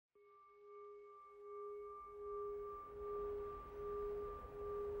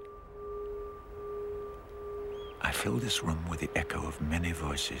fill this room with the echo of many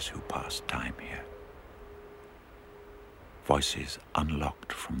voices who passed time here. Voices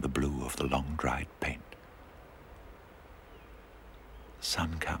unlocked from the blue of the long-dried paint. The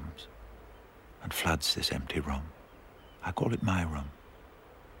sun comes and floods this empty room. I call it my room.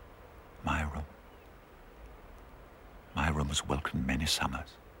 My room. My room has welcomed many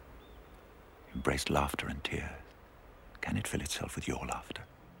summers, embraced laughter and tears. Can it fill itself with your laughter?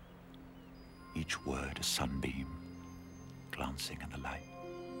 Each word a sunbeam glancing in the light.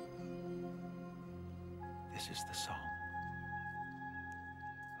 This is the song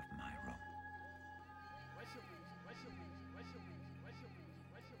of my room.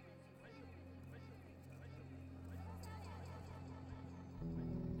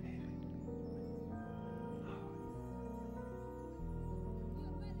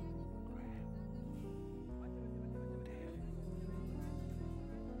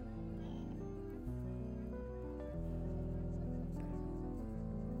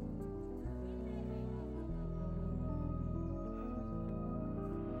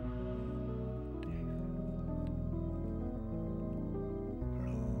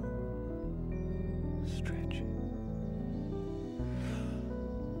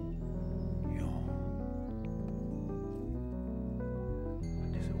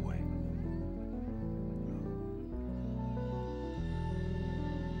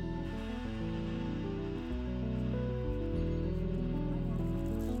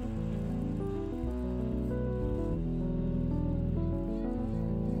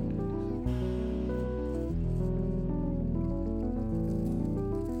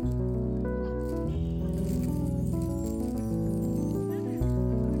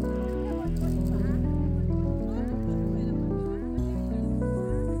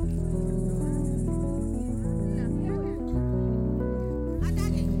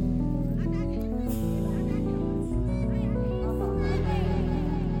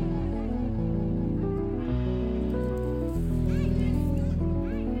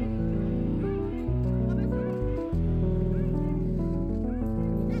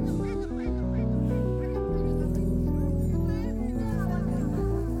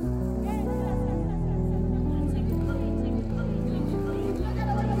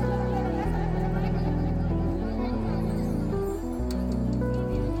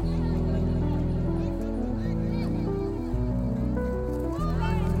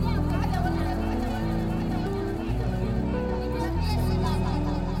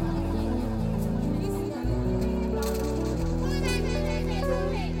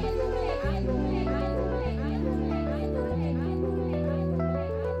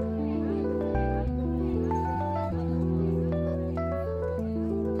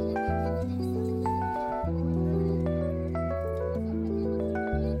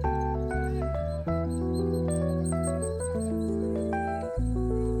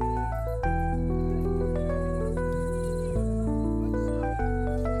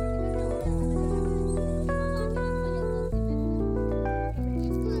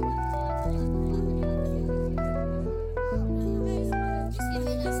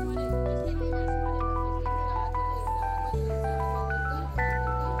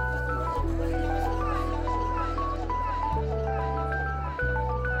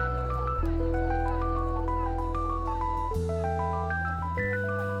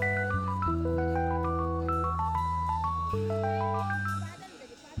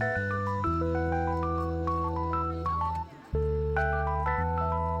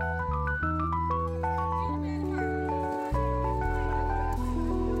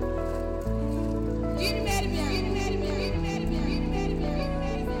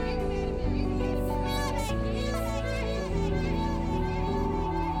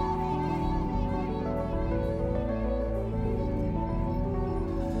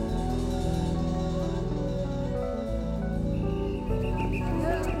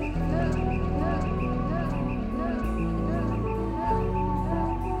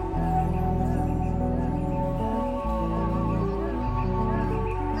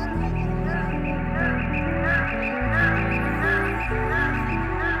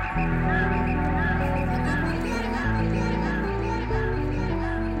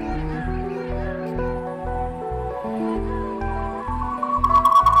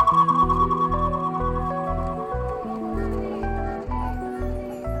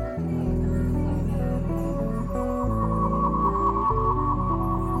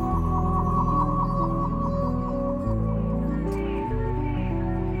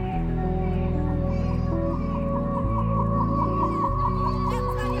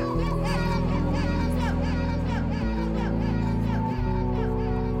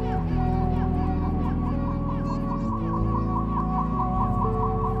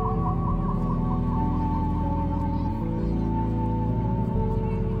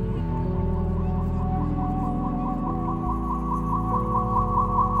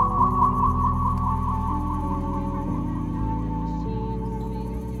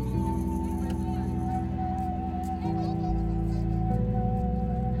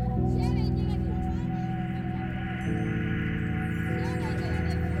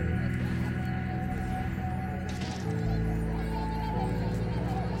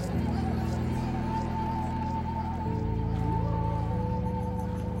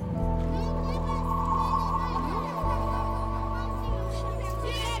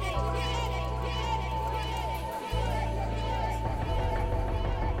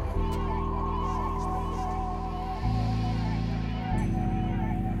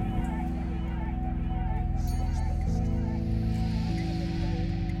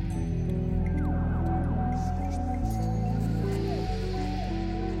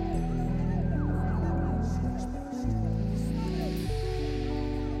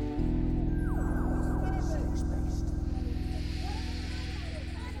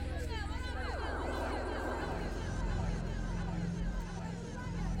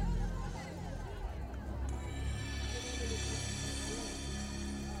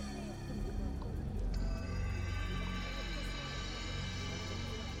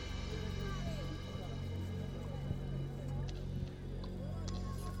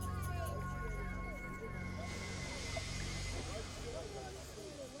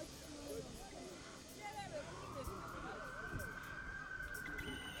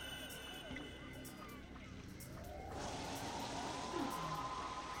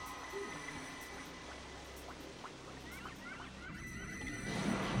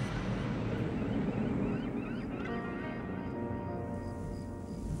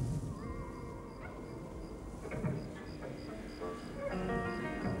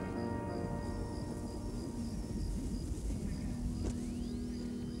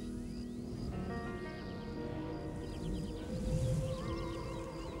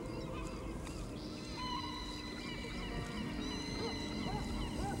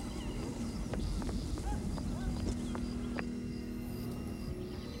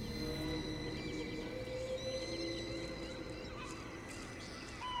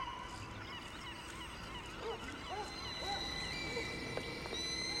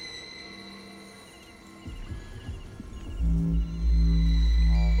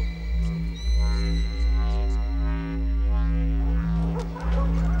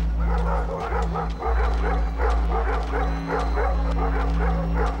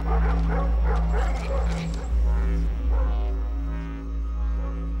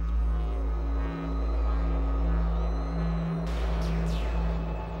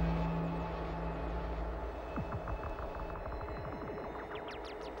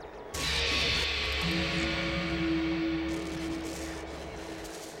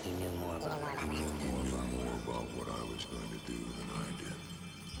 was going to do than I did.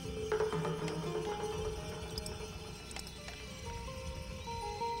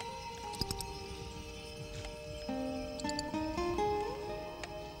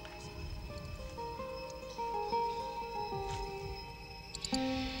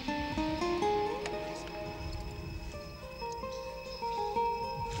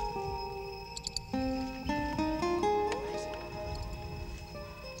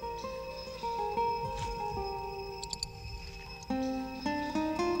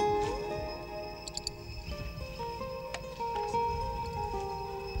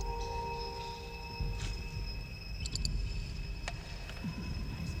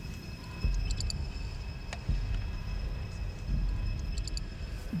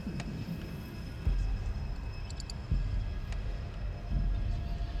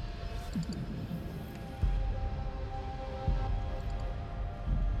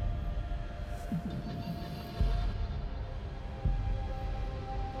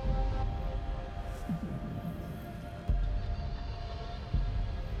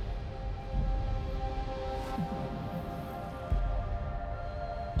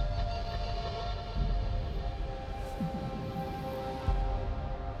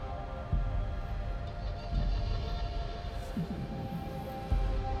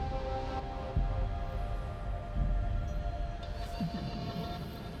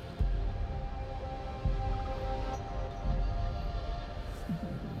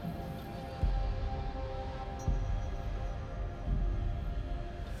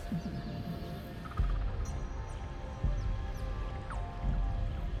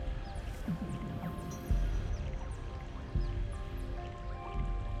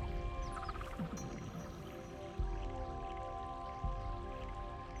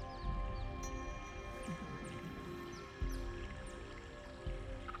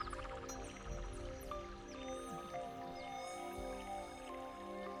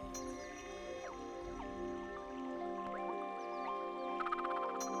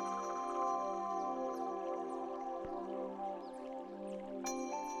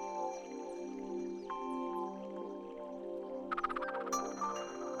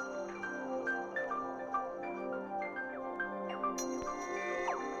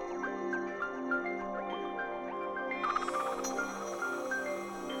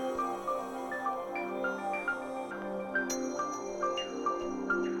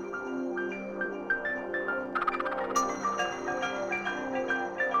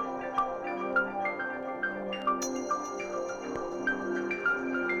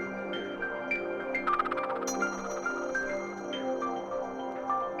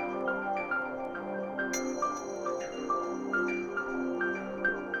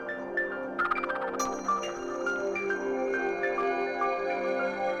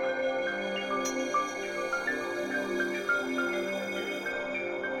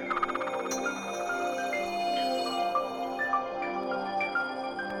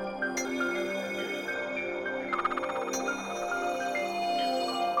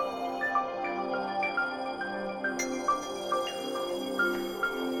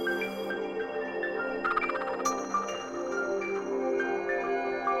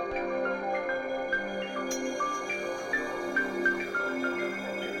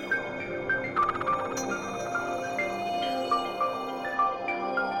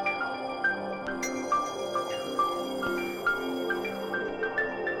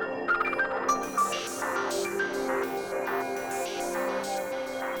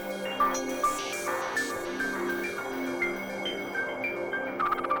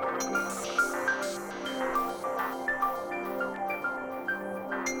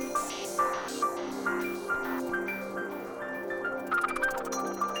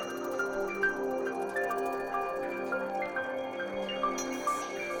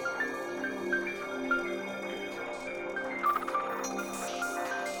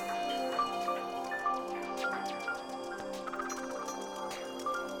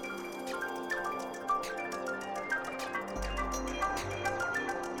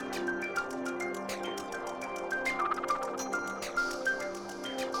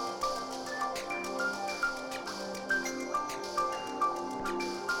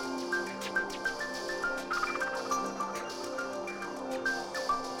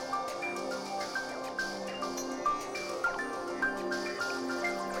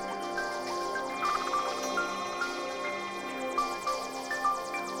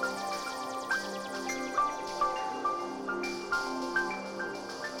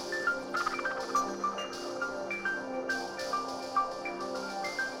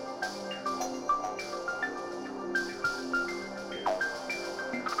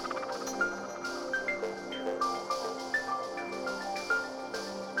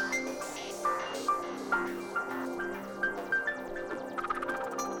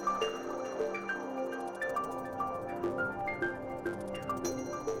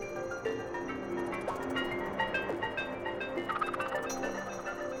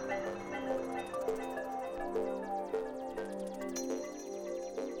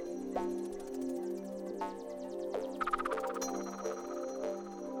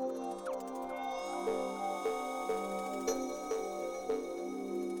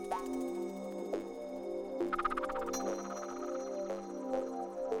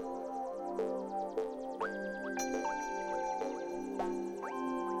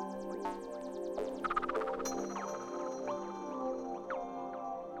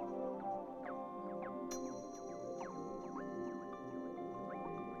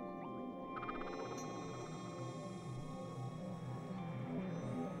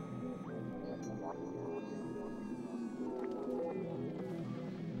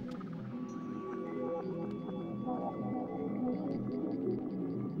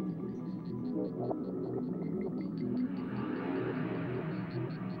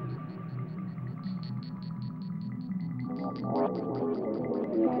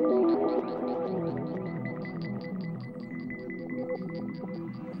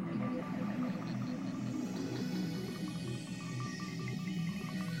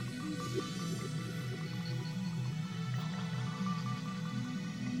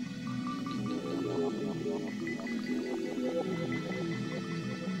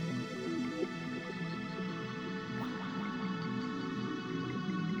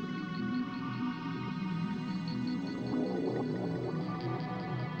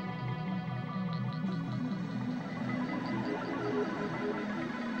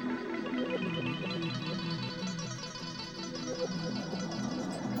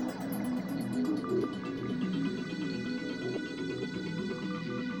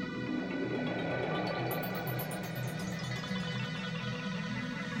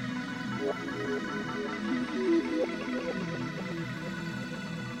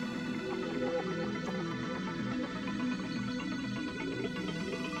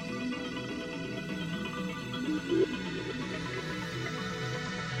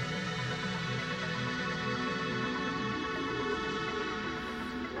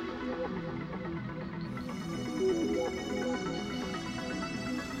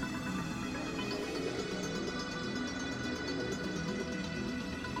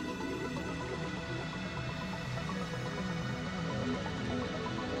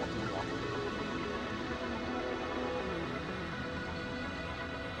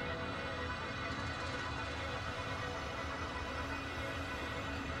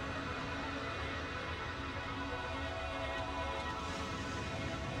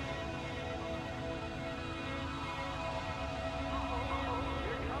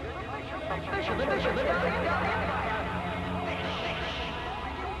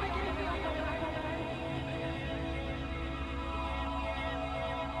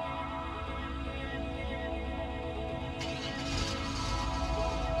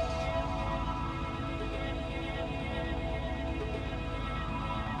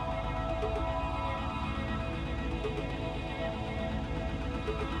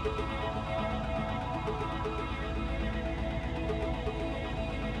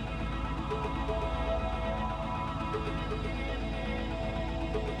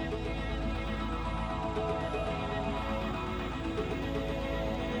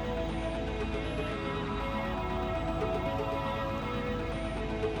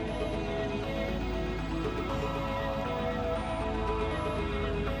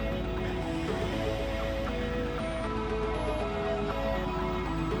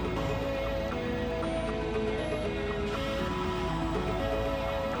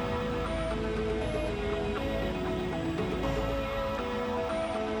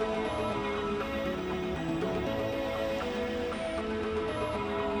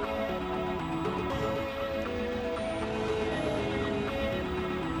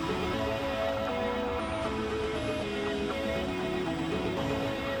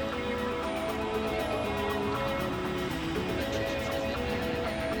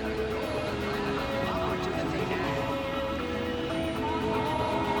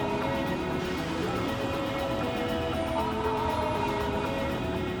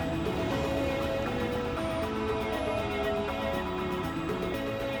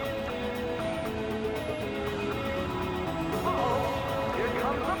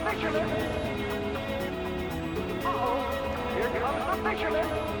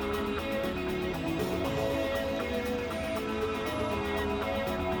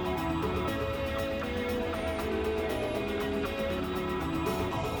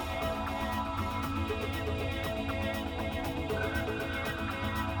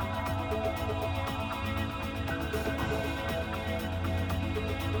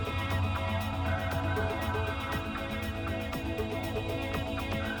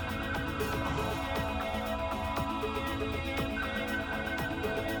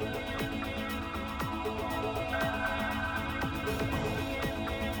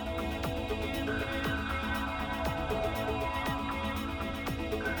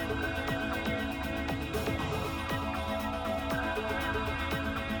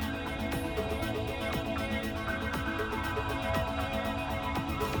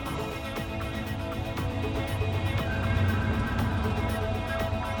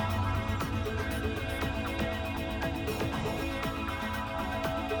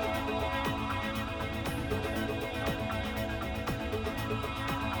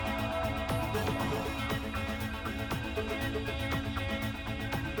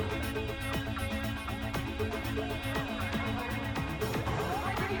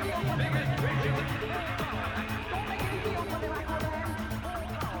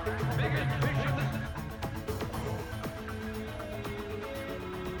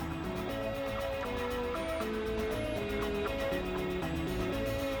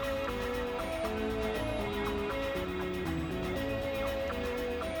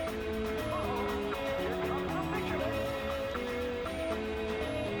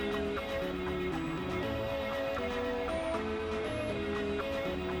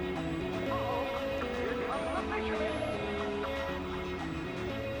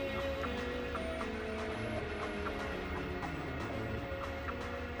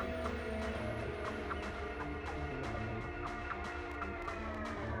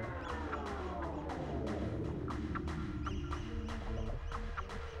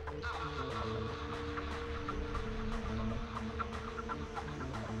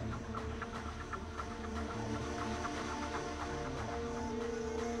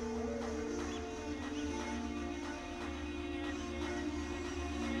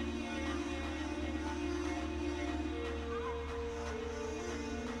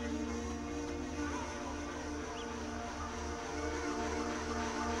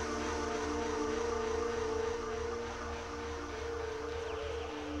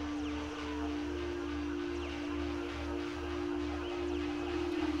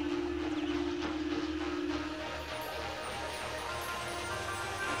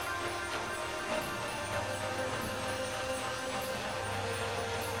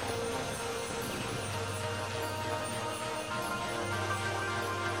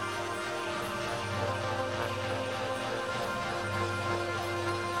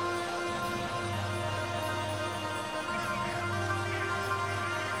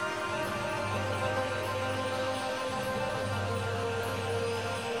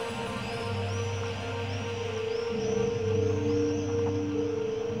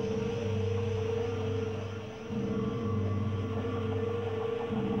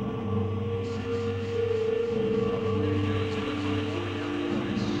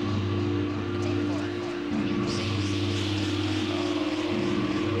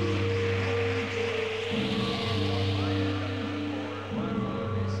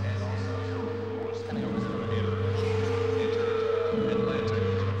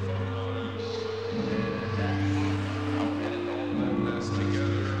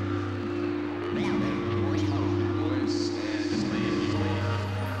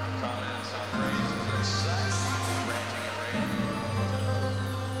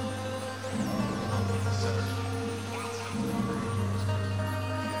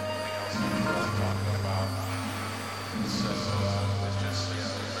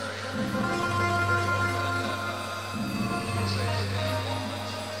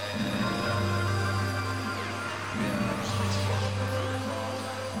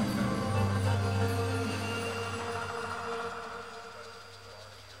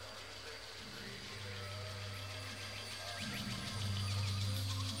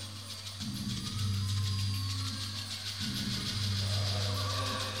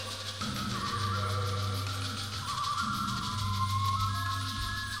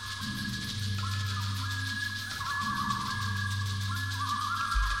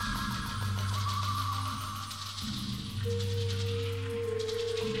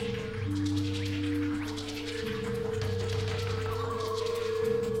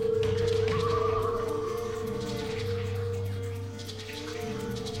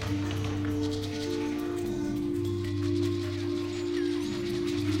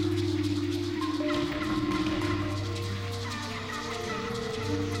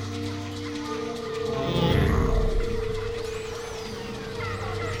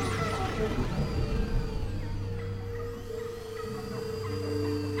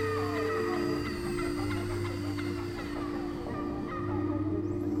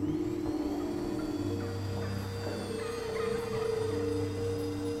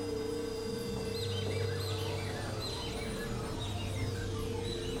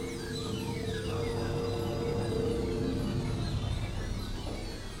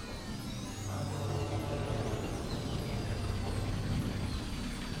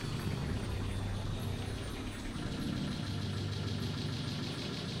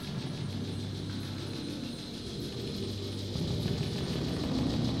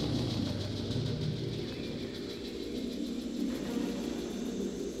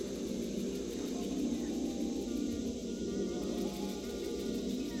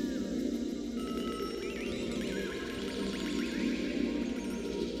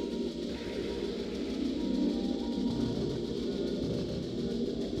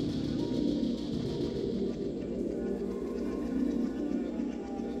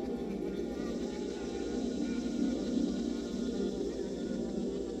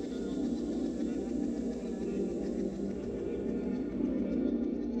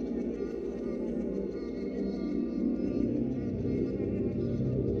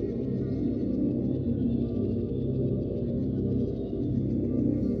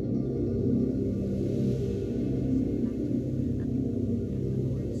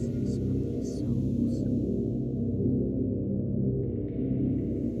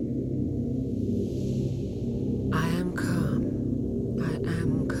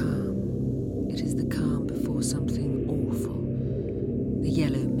 something awful. The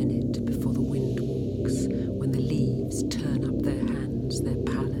yellow minute before the wind walks, when the leaves turn up their hands, their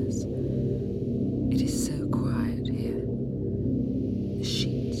pallors. It is so quiet here. The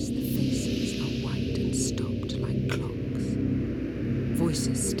sheets, the faces are white and stopped like clocks.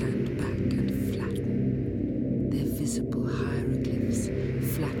 Voices stand back and flatten. Their visible hieroglyphs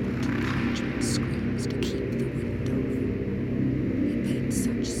flatten to parchment screens to keep the wind off. He paints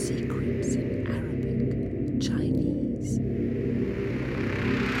such secrets in Arabic, Chinese. I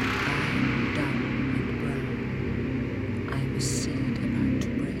am dumb and brown. I am a seed about to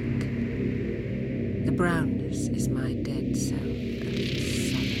break. The brownness is my dead self and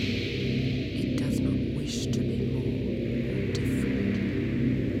is sullen. It does not wish to be more different.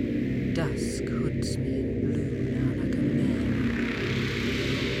 Dusk hoods me in blue now like a man,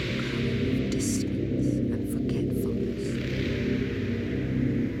 colour of distance and forgetfulness.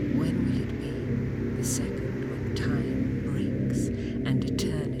 When will it be, the second when time breaks and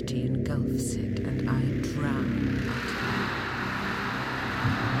eternity engulfs it and I drown utterly?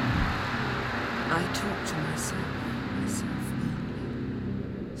 I talk to myself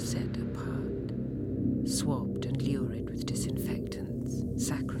only, set apart, swabbed and lurid with disinfectants,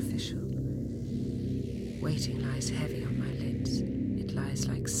 sacrificial. Waiting lies heavy on my lids. It lies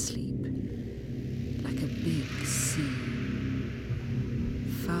like sleep, like a big sea.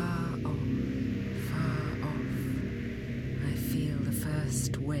 Far off, I feel the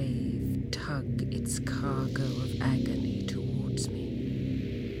first wave tug its cargo of agony towards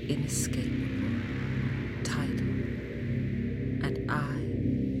me, inescapable, tidal, and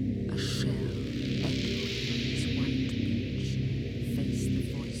I, a shell echoing on its white beach, face the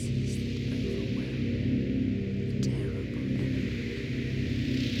voices that overwhelm, the terrible enemy.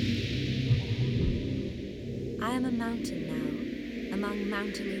 I am a mountain now, among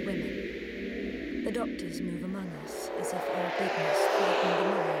mountainy women. The doctors move among us as if our bigness frightened the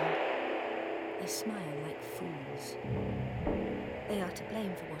mind. They smile like fools. They are to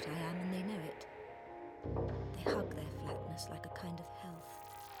blame for what I am, and they know it. They hug their flatness like a kind of health.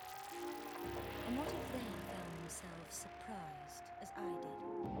 And what if they found themselves surprised, as I did?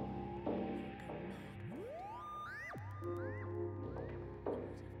 They would go mad with it.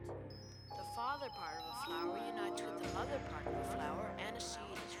 The father part of a flower unites with the mother part of a flower, and a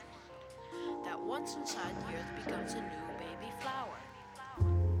seed is formed. That once inside the earth becomes a new baby flower.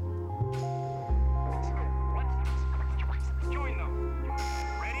 Join them.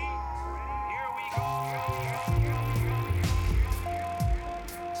 Ready? Here we go.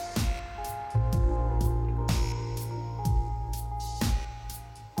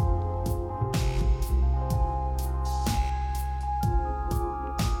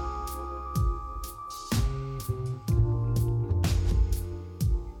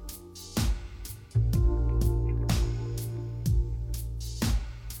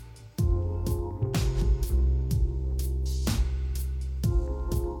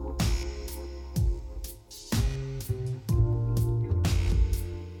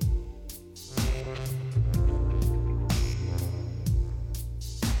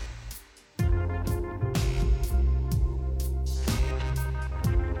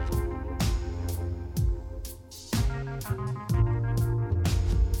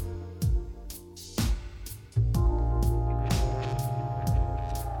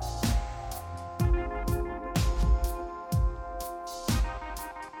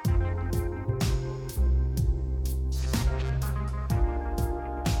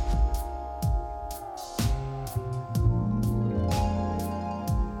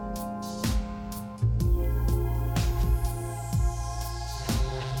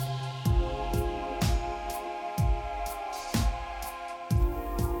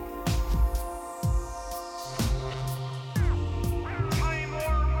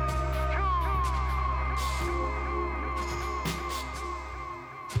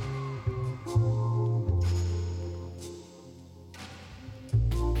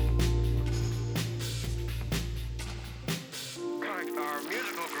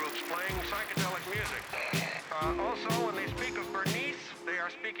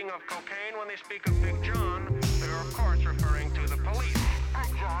 speaking of cocaine, when they speak of Big John, they're of course referring to the police.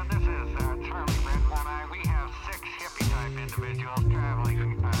 Big John, this is Charlie Redmond. We have 6 hippie-type individuals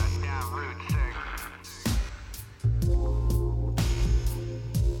traveling down Route 6.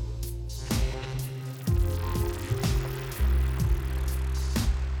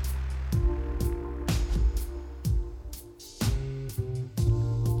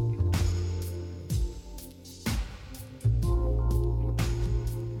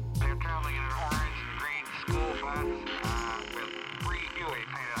 They're traveling in an orange and green school bus with 3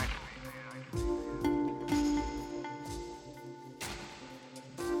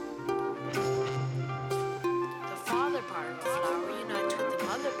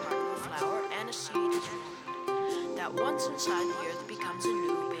 becomes a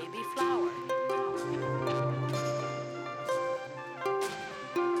new baby flower.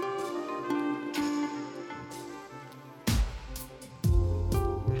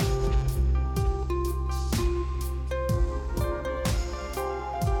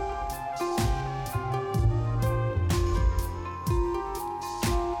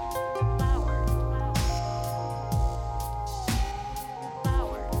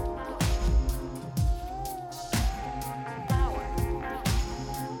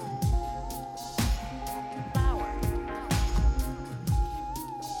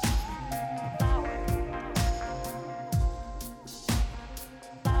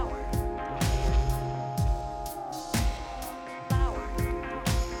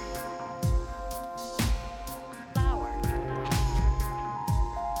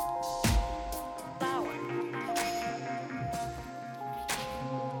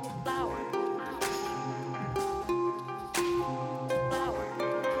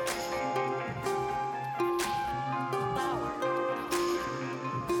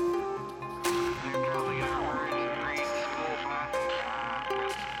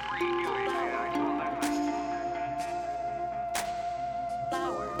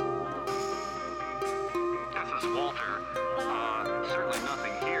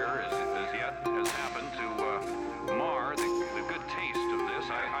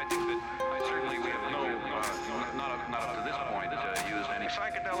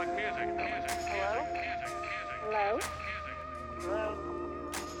 Psychedelic music. Hello? Hello? Hello?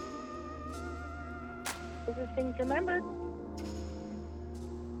 Is this things remembered?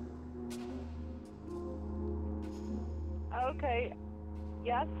 Okay.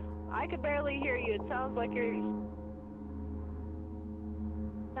 Yes? I could barely hear you. It sounds like you're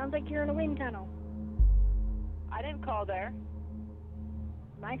in a wind tunnel. I didn't call there.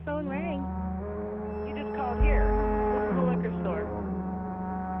 My phone rang. You just called here. This is a liquor store.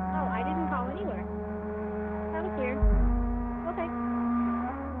 Oh, I didn't call anywhere. That was weird. Okay.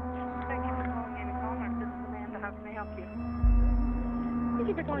 Thank you for calling in. This is Amanda. How can I help you? Thank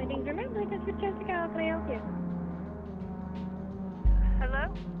you for calling things. Remember, this is Jessica. How can I help you?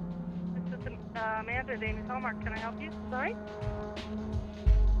 Hello? This is Amanda. Damon's Hallmark. Can I help you? Sorry?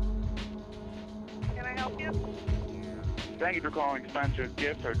 Can I help you? Thank you for calling Spencer's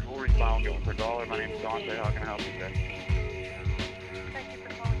Gifts or Jewelry File Going for $1. My name is Dante. How can I help you today? Thank you for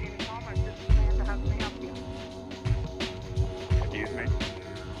calling Damon's Hallmark. This is Amanda. How can I help you? Excuse me?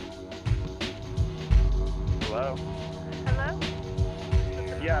 Hello? Hello?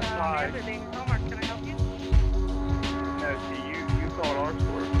 Yes, hi. Amanda. Damon's Hallmark. Can I help you? No, see, you called our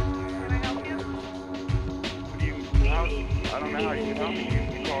store. Can I help you? I don't know how you can help me.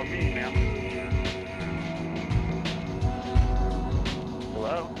 You called me, ma'am.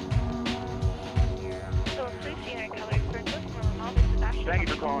 Hello? So, please see our color experts. This is Ashley. Thank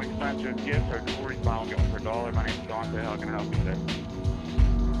you for calling Spencer's Gifts or Jewelry File Going for $1. My name is Dante. How can I help you today?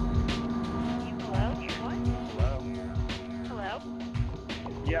 Hello? What? Hello? Hello?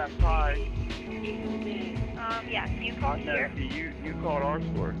 Yes, hi. Yes, you called No, here. see, you called our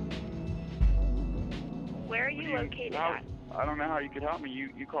store. Where are you located at? I don't know how you could help me.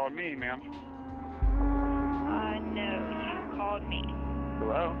 You called me, ma'am. No, you called me.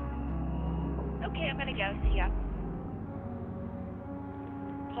 Hello? Okay, I'm gonna go. See ya.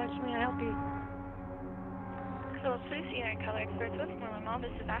 Please, may I help you? So, please see our color experts with Merlin Mall.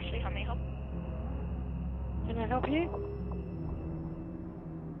 This is Ashley. How may I help? Can I help you?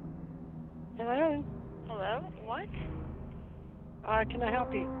 Hello? Hello? What? Can I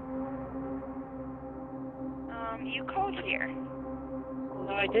help you? You called here.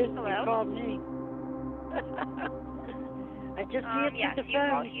 No, I didn't. Hello? You called me. I just answered Yes, the you phone.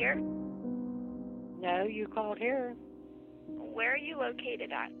 called here? No, you called here. Where are you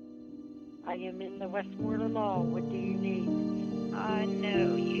located at? I am in the Westmoreland Mall. What do you need?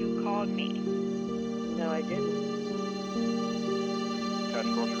 No, you called me. No, I didn't. Cash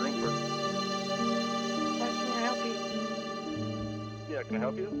across your room, sir. How can I help you? Yeah, can I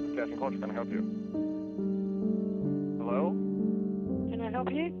help you? Cash and Culture, can I help you? Hello? Can I help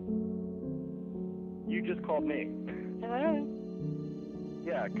you? You just called me. Hello?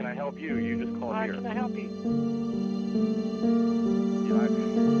 Yeah, can I help you? You just called here. Can I help you? Yeah,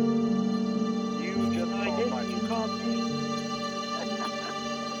 you just No, I called didn't. my... You called me.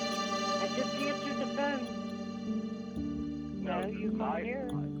 I just answered the phone. No, you called here.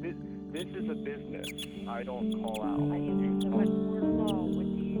 This is a business. I don't call out. I am in the Westmoreland Mall. What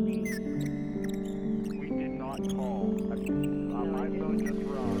do you need? We did not call. My phone just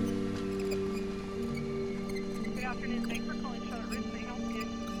rang. Good afternoon. Thanks for calling Charlotte Ruth. May I help you?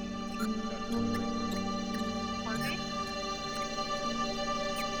 Pardon me?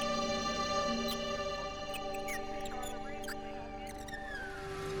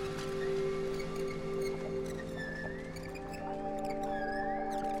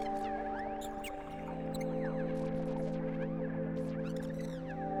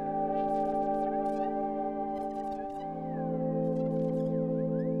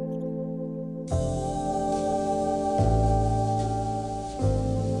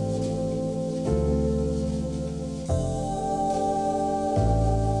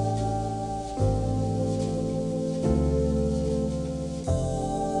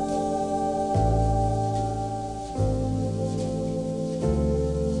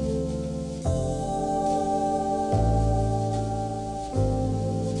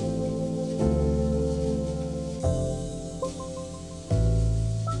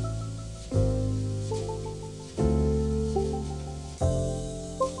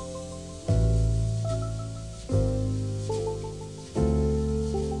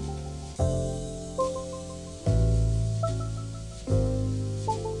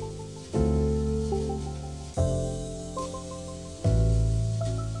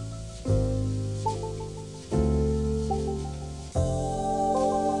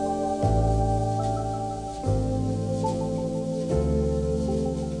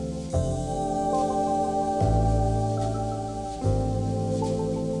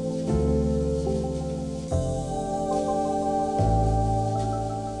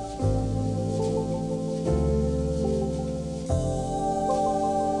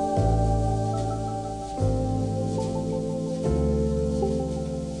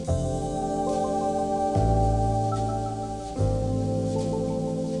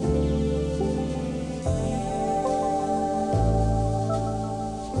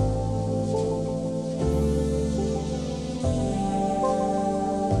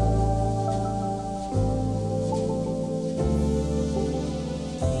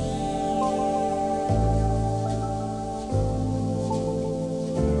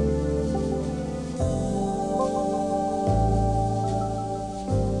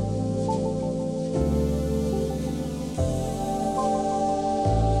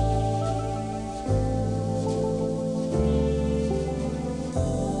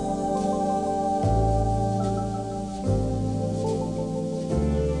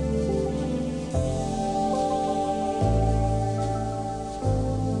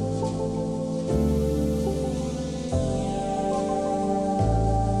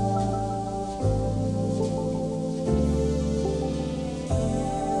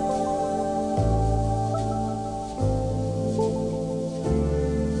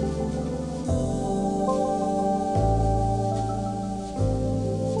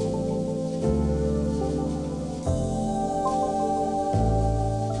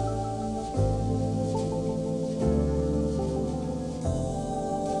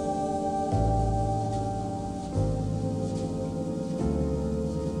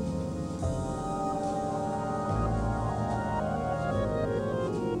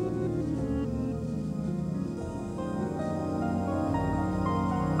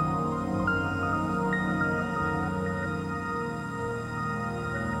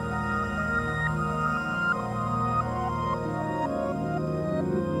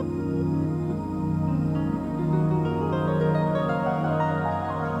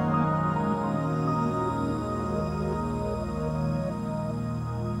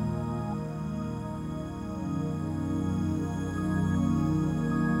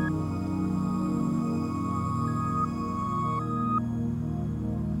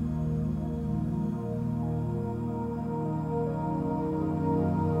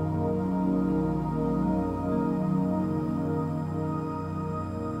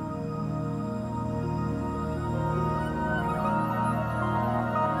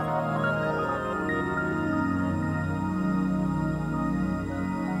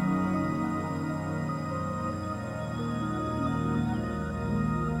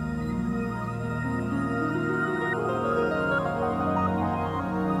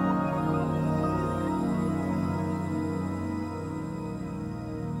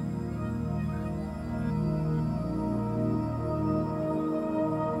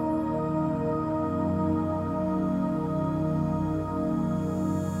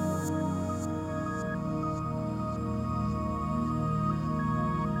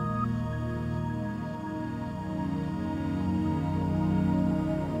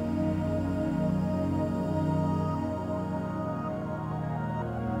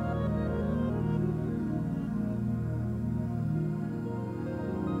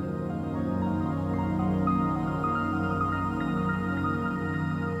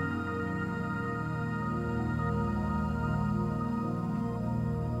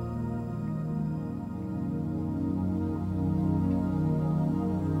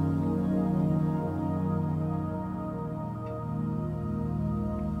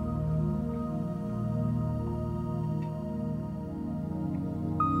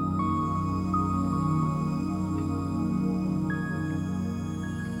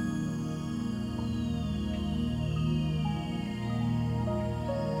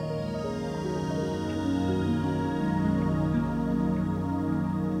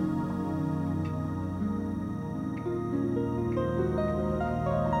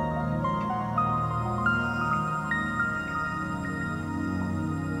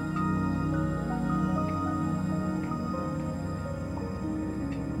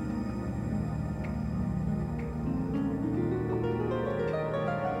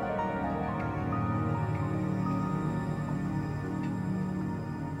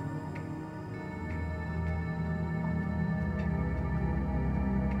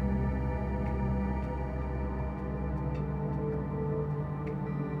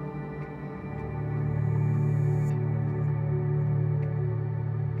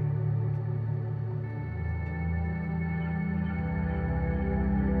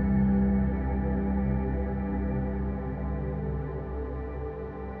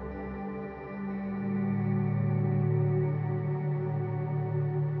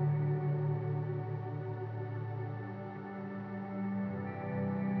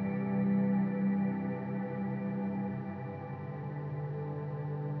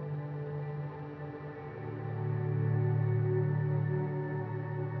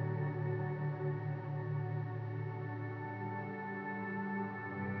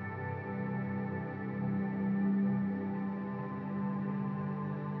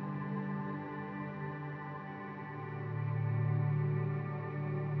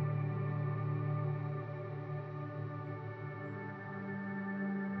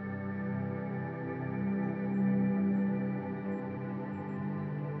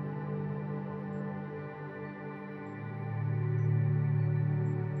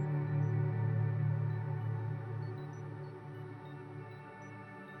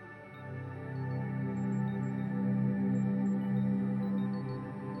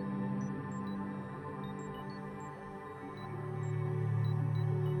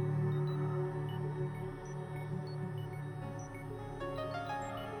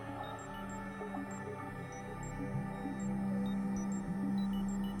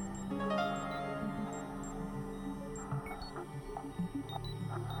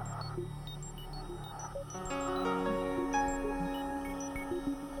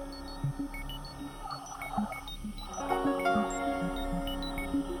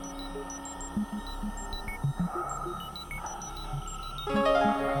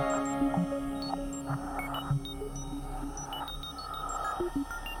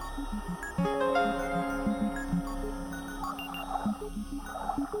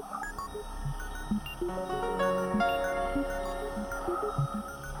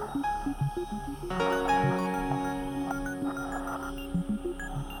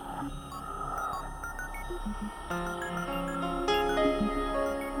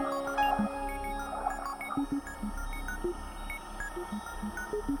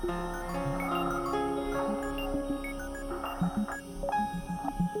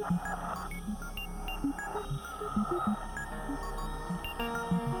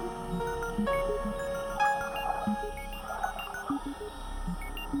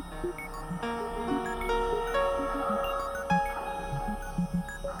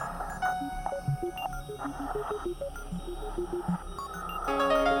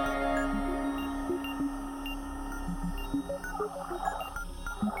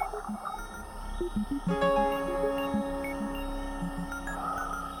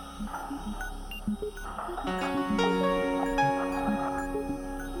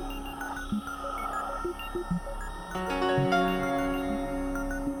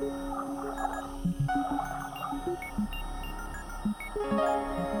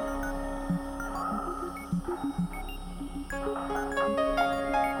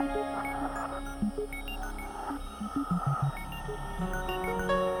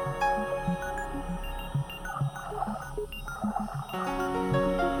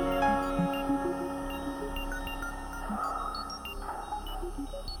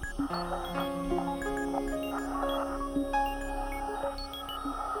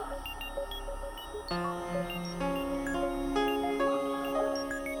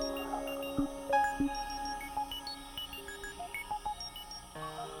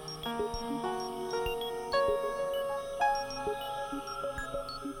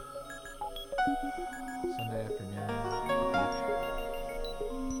 Sunday afternoon, beach.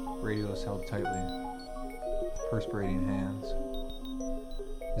 Radios held tightly, perspirating hands.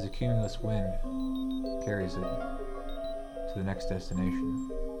 As a cumulus wind carries it to the next destination.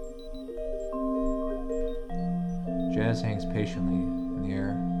 Jazz hangs patiently in the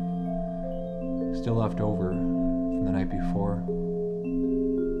air, still left over from the night before.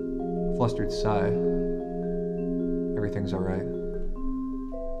 A flustered sigh. Everything's alright.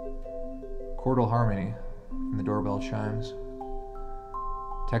 Chordal harmony from the doorbell chimes.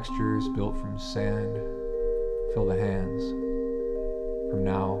 Textures built from sand fill the hands. From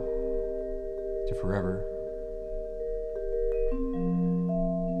now to forever.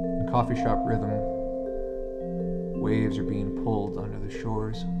 In coffee shop rhythm, waves are being pulled under the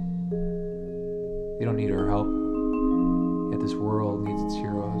shores. They don't need our help, yet this world needs its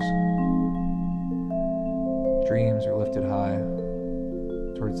heroes. Dreams are lifted high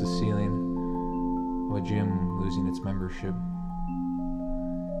towards the ceiling of a gym losing its membership.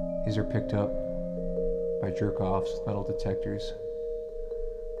 These are picked up by jerk-offs with metal detectors,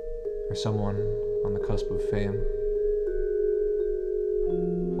 or someone on the cusp of fame.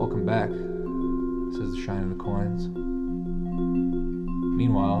 Welcome back, says the shine of the coins.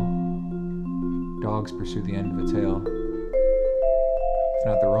 Meanwhile, dogs pursue the end of a tale, if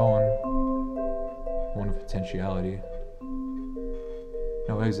not their own, one of potentiality.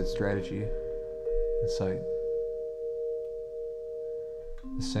 No exit strategy in sight.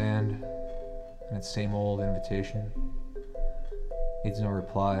 The sand and its same old invitation needs no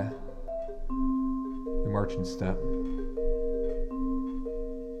reply. We march in step.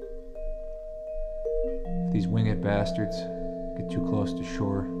 If these winged bastards get too close to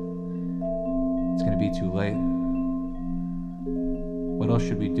shore, it's going to be too late. What else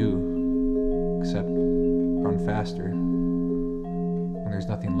should we do except run faster when there's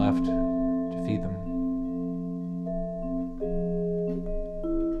nothing left to feed them?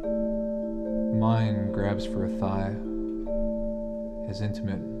 The mind grabs for a thigh, as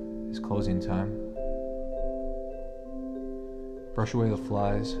intimate as closing time. Brush away the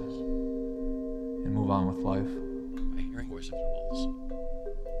flies and move on with life. By hearing voice of wolves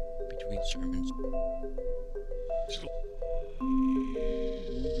between sermons.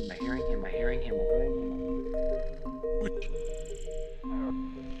 By hearing him.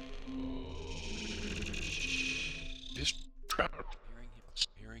 This crowd.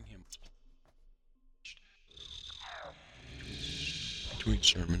 Hearing him. Between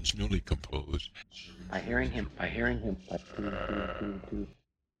sermons newly composed. By hearing him.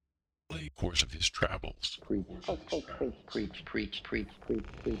 Course of his travels. Preach.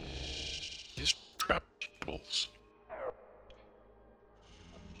 His travels.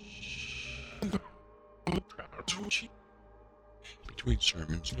 Between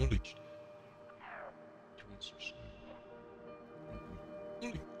sermons newly.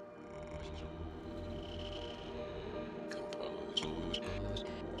 with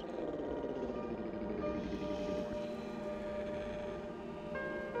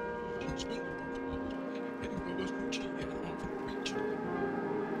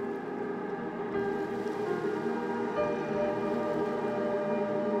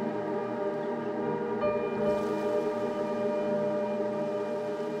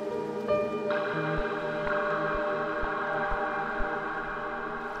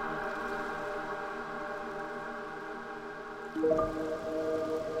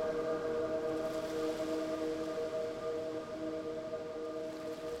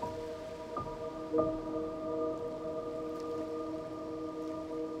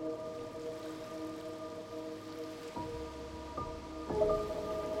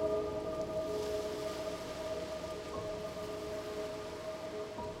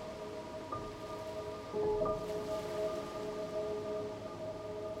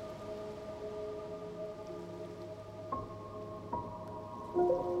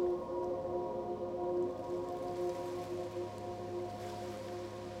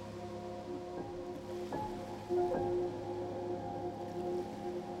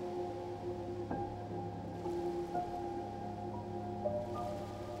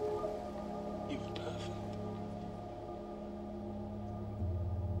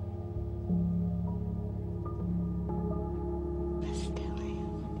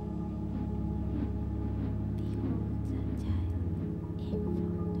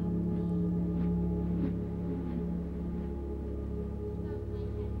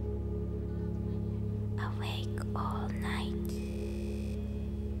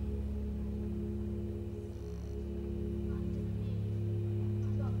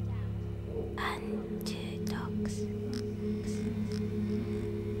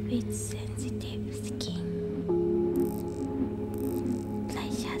sensitive skin,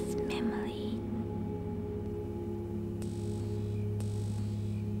 precious memory.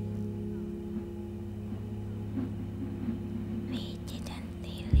 We didn't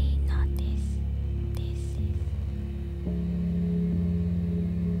really notice this.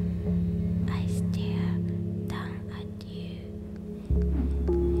 I stare down at you.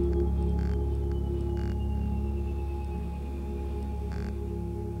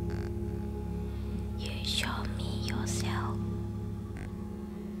 You show me yourself.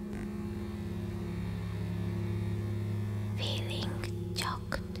 Feeling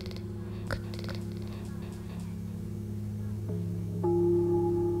choked.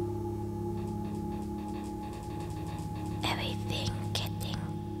 Everything getting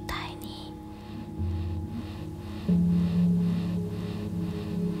tiny.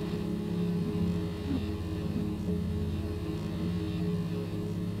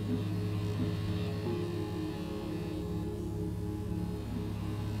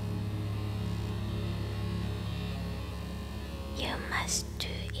 You must do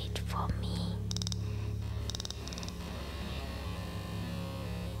it for me.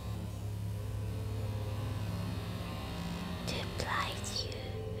 To oblige you.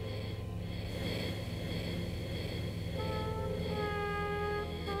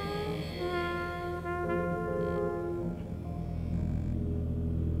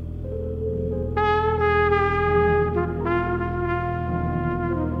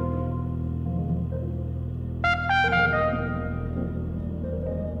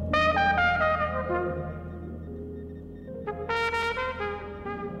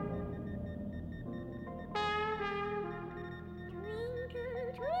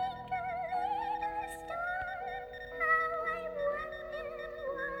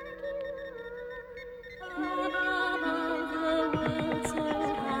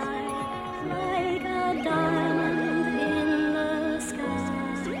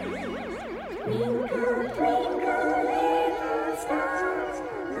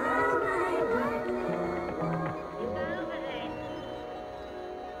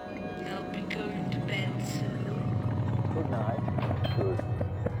 I'll be going to bed soon. Good night. Good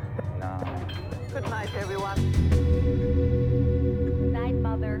night. Good night, everyone. Good night,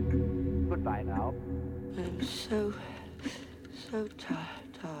 Mother. Goodbye now. I'm so tired.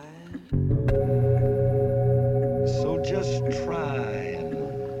 So just try and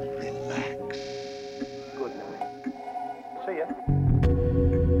relax. Good night. See ya.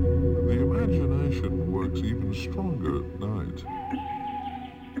 The imagination works even stronger at night.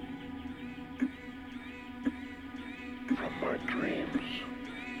 From my dreams.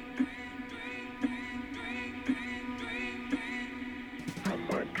 From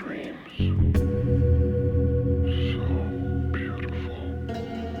my dreams. So beautiful.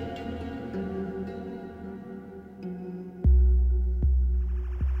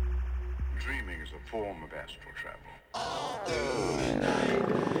 form of astral travel. Good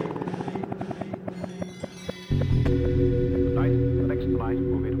night. The next night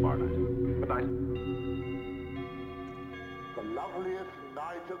will be tomorrow night. Good night. The loveliest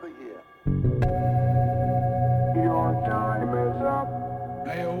night of the year. Your time is up.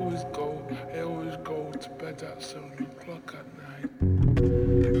 I always go to bed at 7 o'clock at night.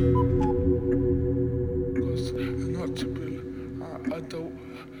 Because not to be,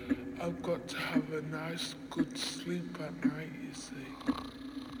 I've got to have a nice, good sleep at night, you see.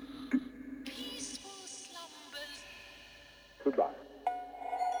 Goodbye.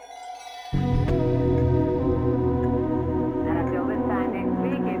 And until this time next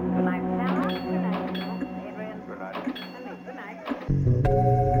week, it's good night, Sarah. Good night, Adrian. Good night. And me. Good night.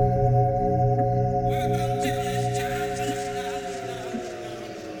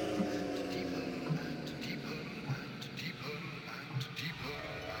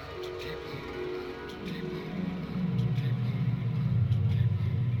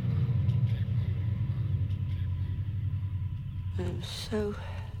 I'm so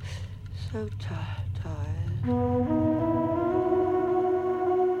tired.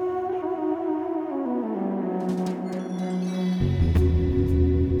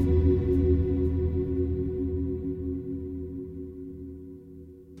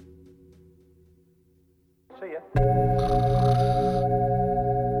 See ya.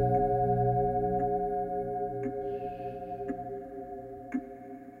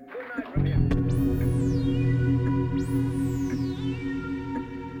 Good night from here.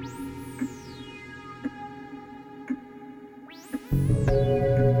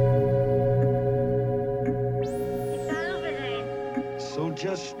 So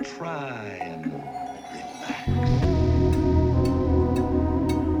just try and relax.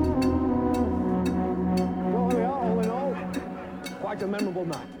 Well, yeah, all in all, quite a memorable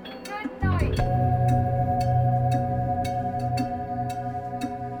night. Good night.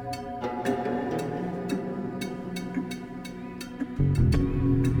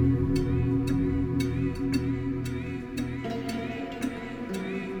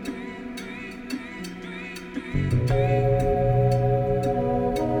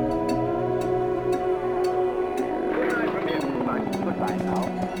 Goodbye now.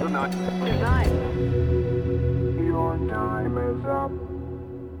 Good night. Good night. Your time is up.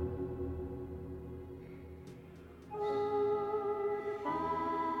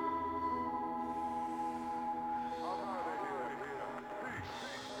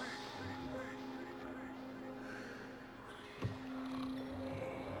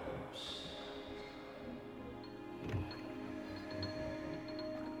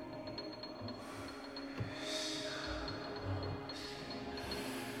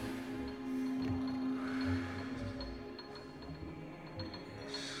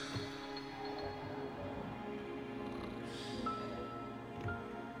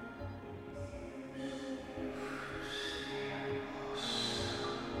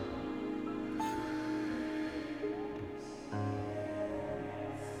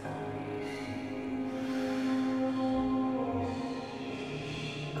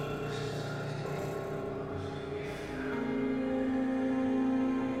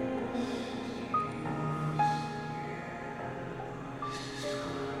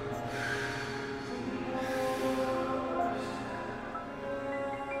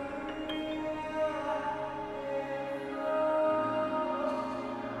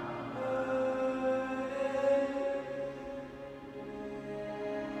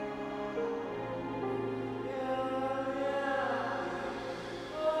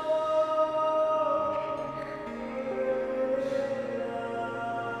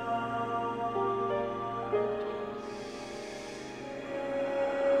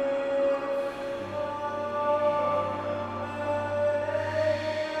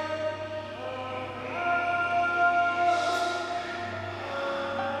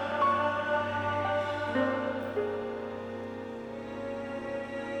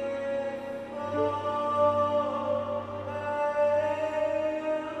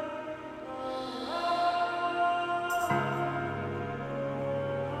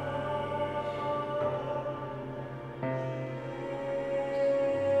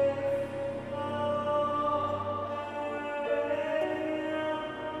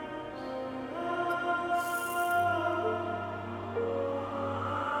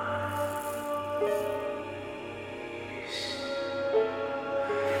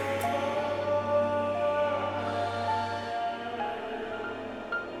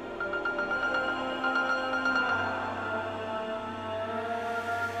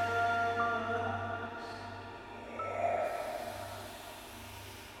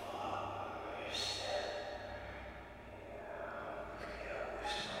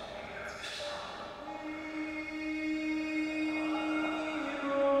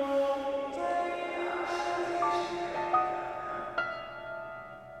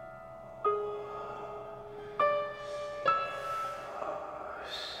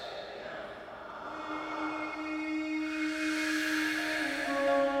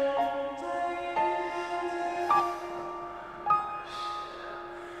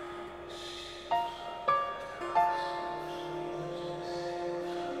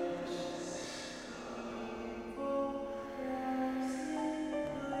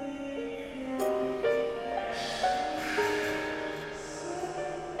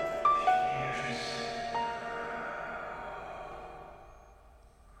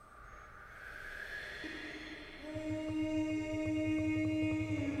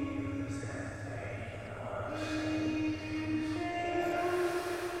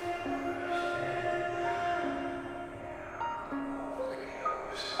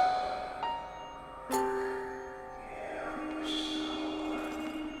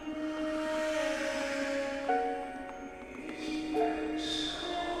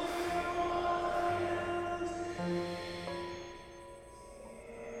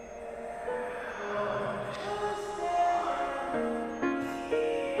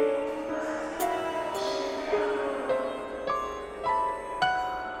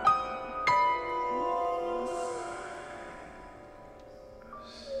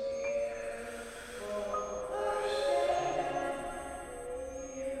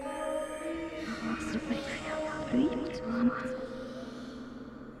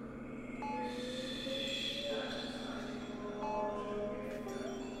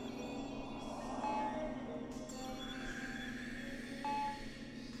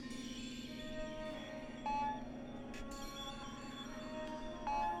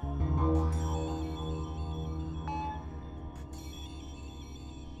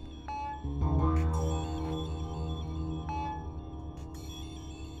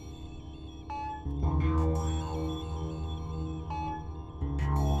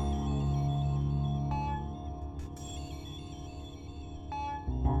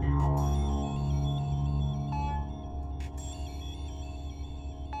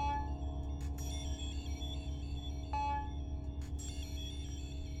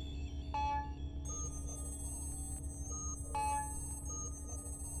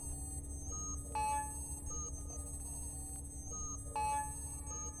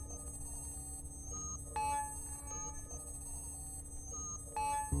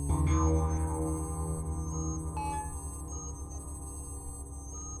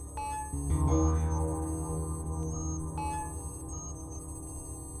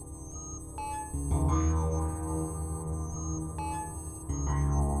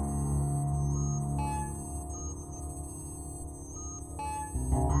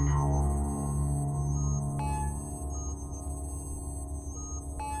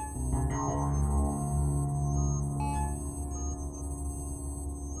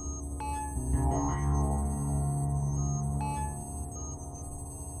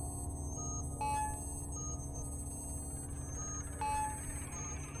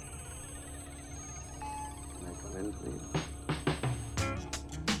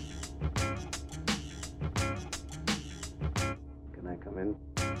 And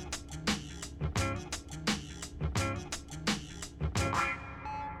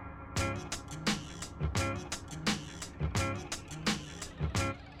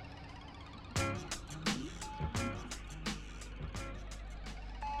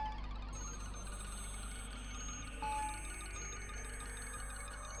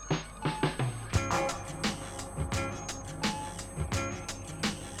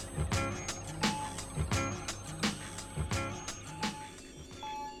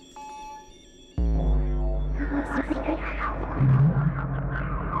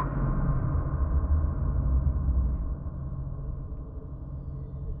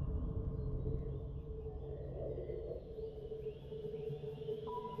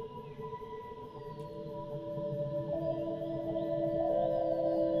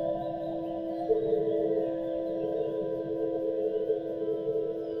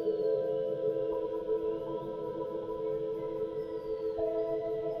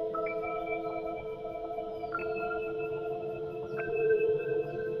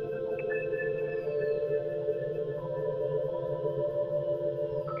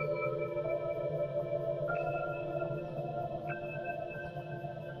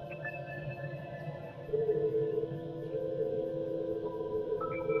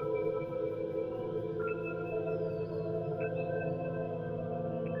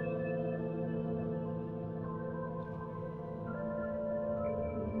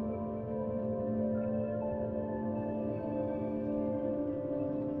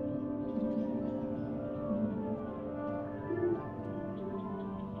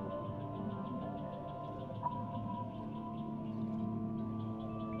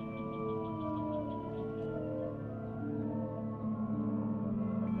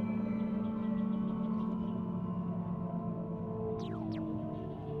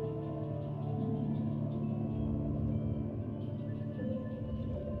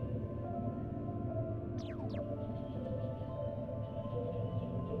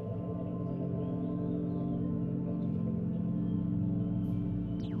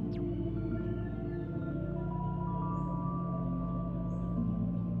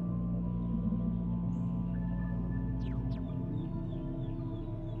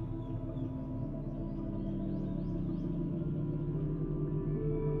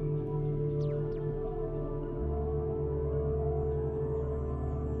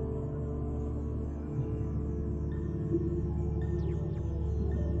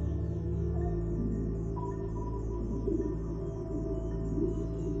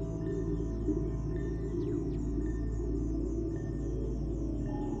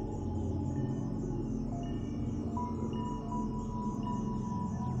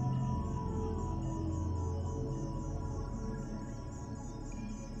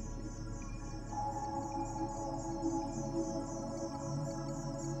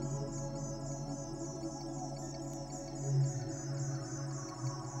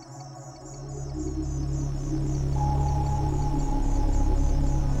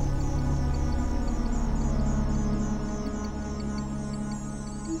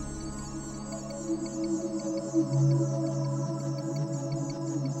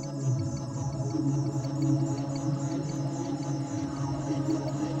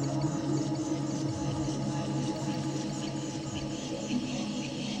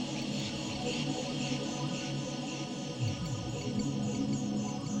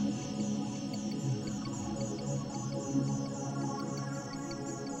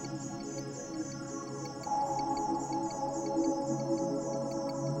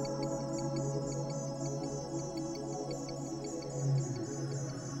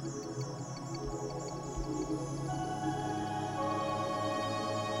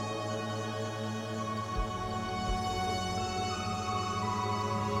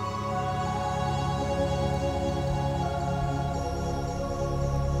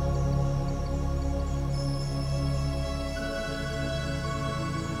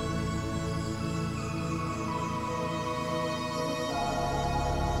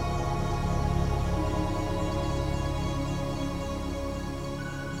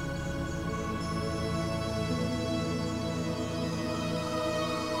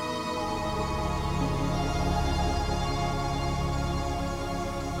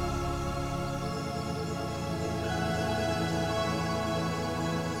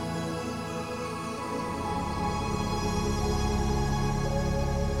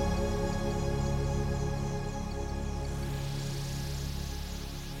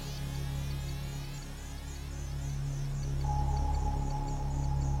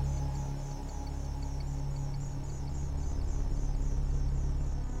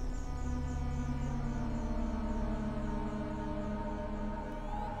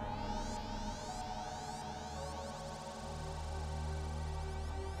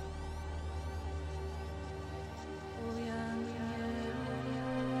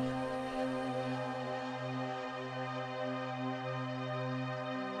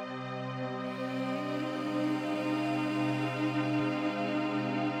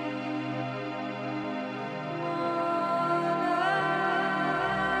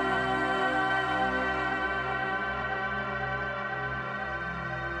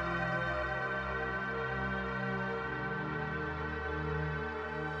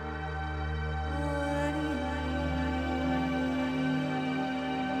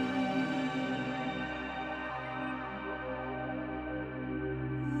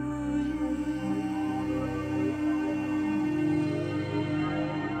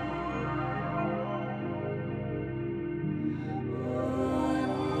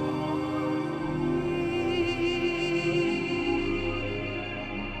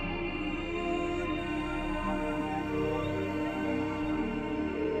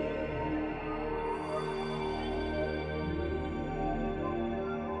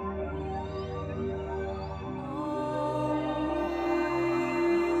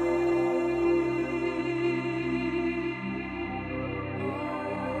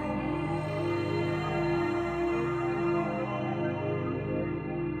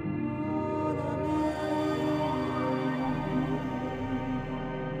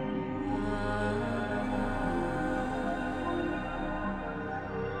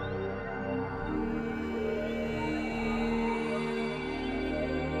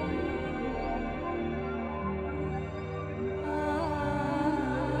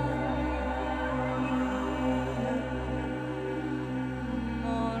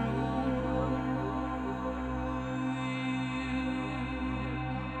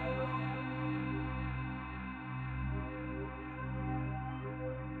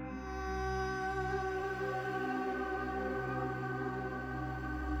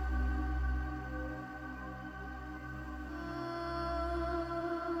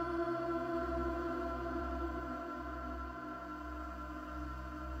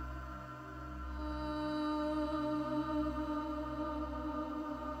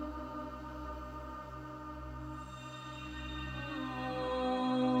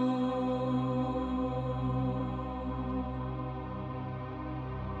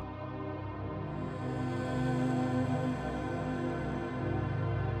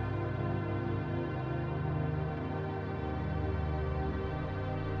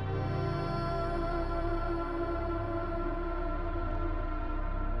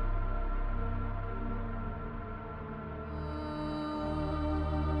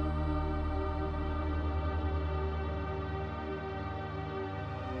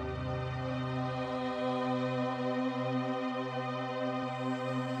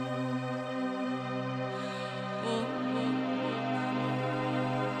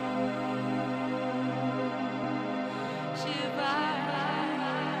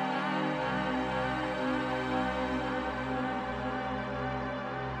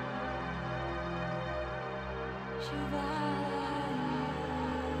He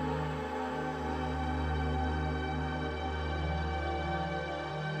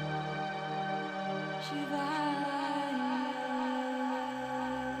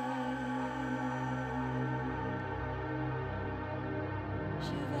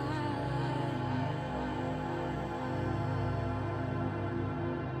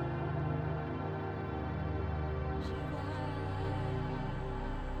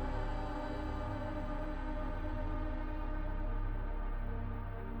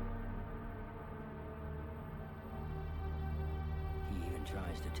even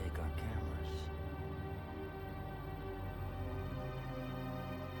tries to take our cameras.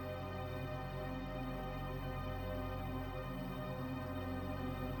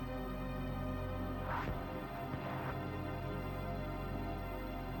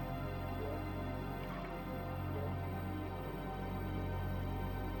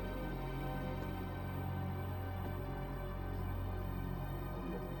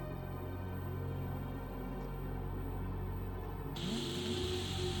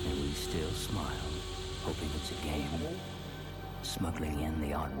 Still smile, hoping it's a game. Smuggling in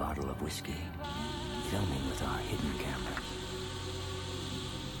the odd bottle of whiskey, filming with our hidden cameras.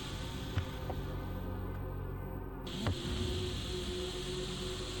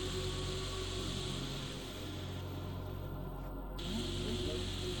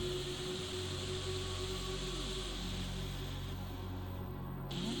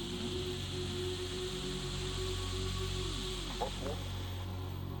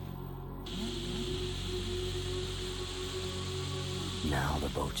 Now the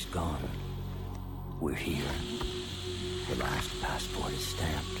boat's gone. We're here. The last passport is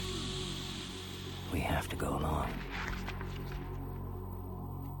stamped. We have to go along.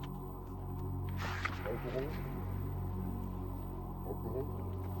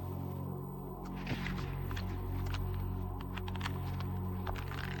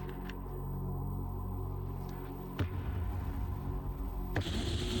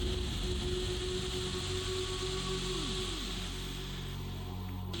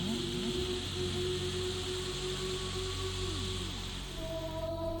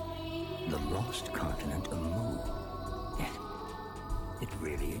 The lost continent of Mu. It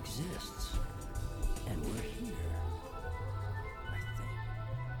really exists. And we're here.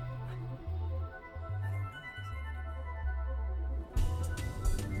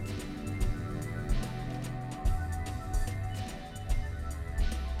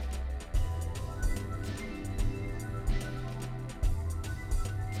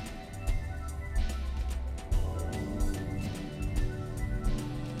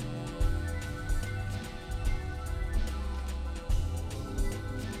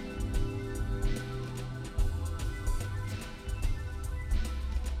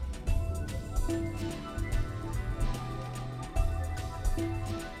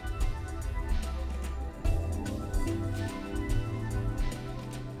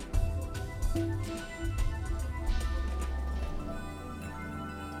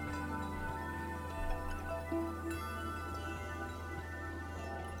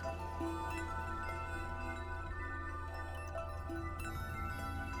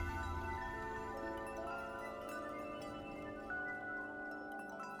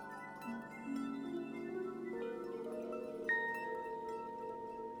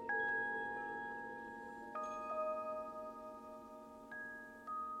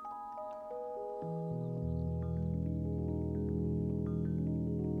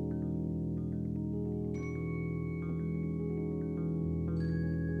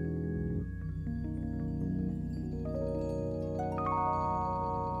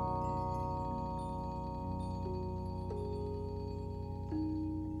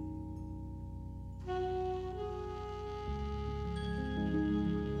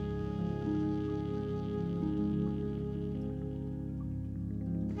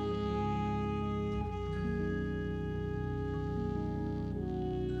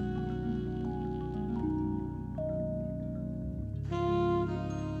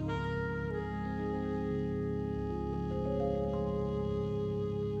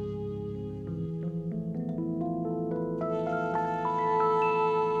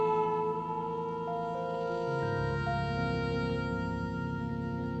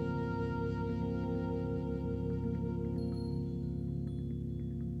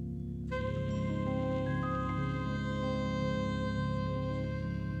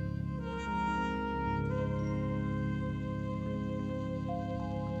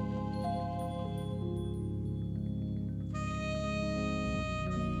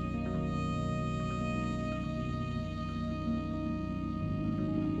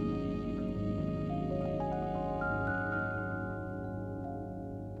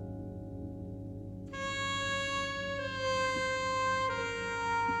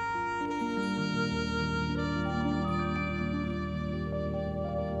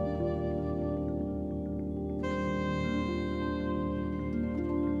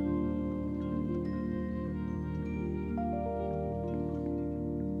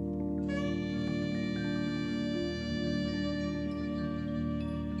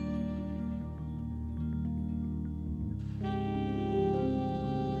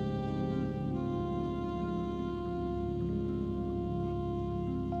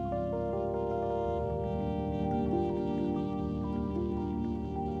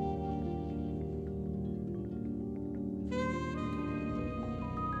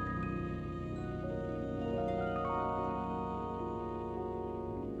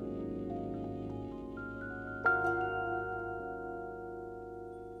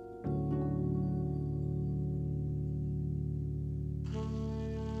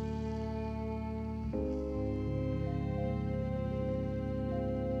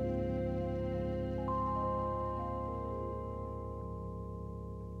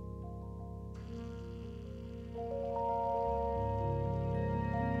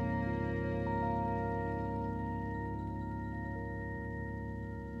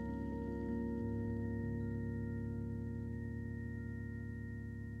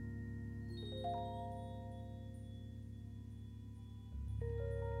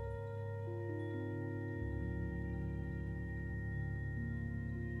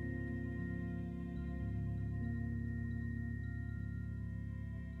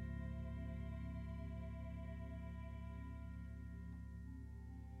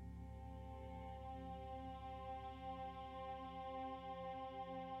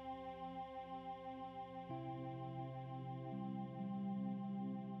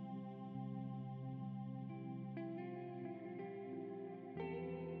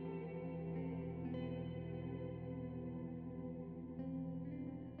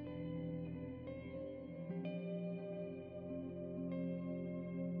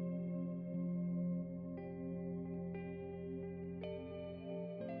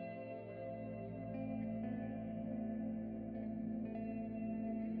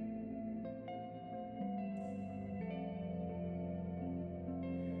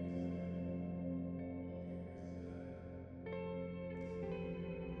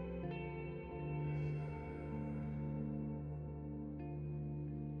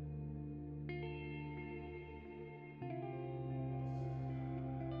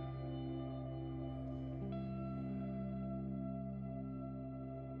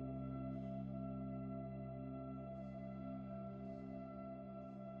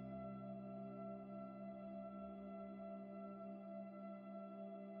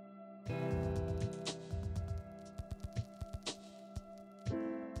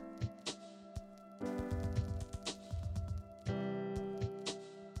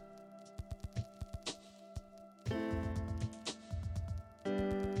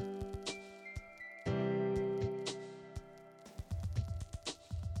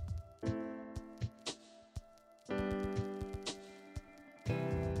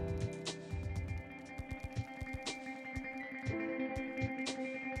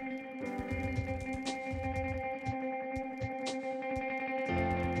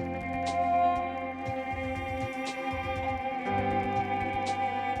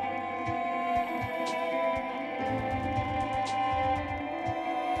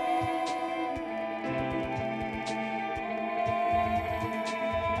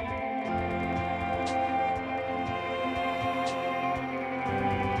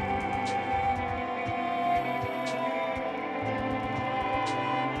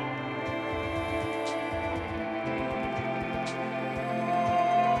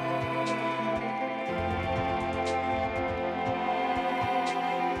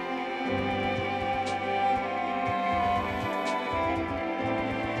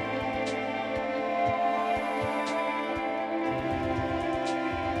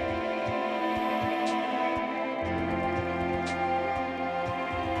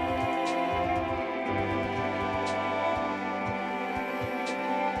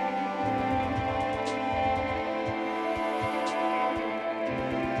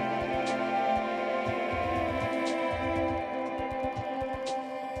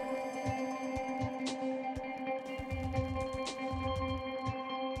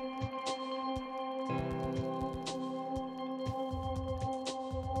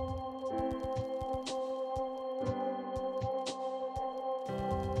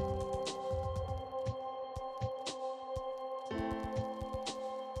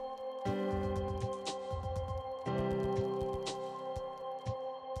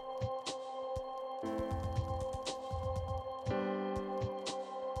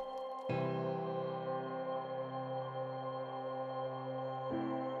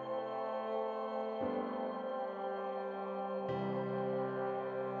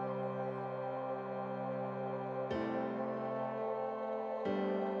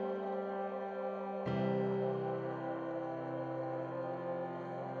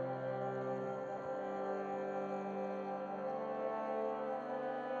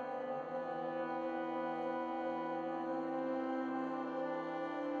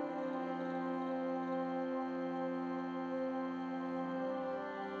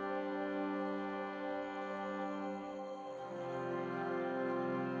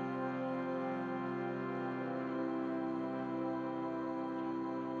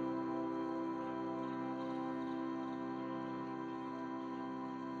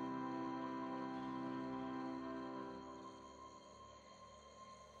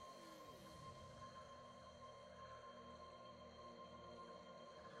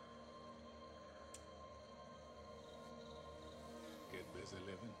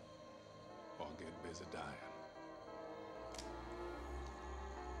 Everybody's a-dying.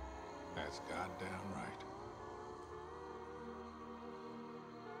 That's goddamn right.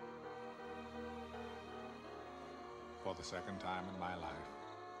 For the second time in my life,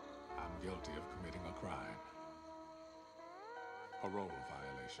 I'm guilty of committing a crime. Parole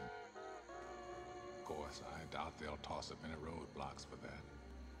violation. Of course, I doubt they'll toss up any roadblocks for that.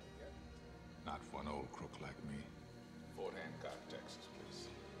 Not for an old crook like me. Fort Hancock, Texas, please.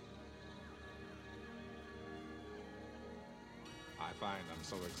 I find I'm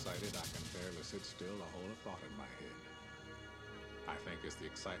so excited I can barely sit still or hold a thought in my head. I think it's the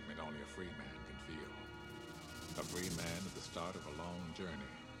excitement only a free man can feel. A free man at the start of a long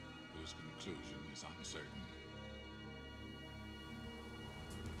journey whose conclusion is uncertain.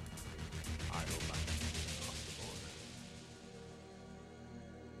 I hope I can make it across the border.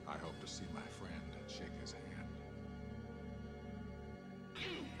 I hope to see my friend and shake his hand.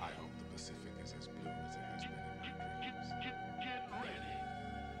 I hope the Pacific is as blue as it has been in my dreams. Get ready.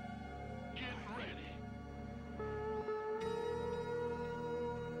 Get ready.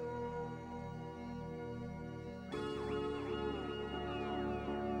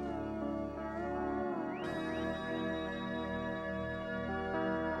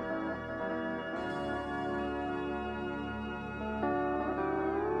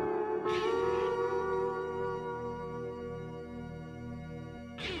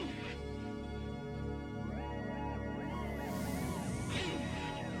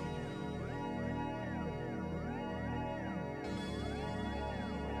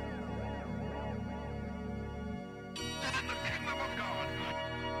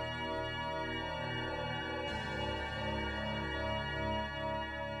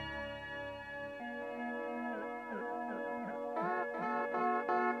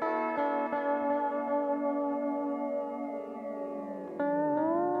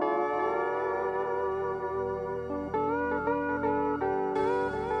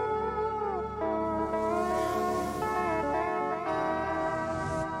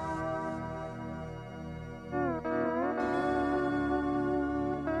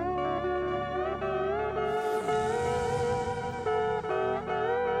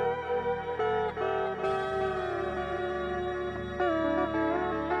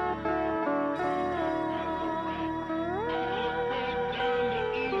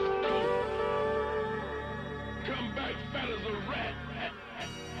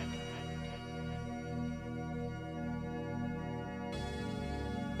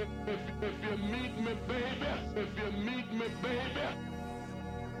 If you meet me, baby, if you meet me, baby,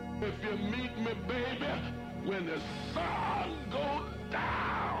 if you meet me, baby, when the sun goes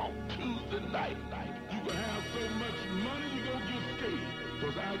down Tuesday night, you can have so much money you gonna get scared,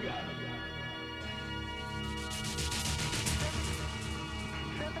 'cause I got it.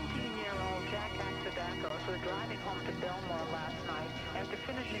 17-year-old Jack Axadakos was driving home to Belmore last night after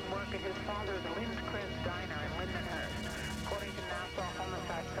finishing work at his father's Lind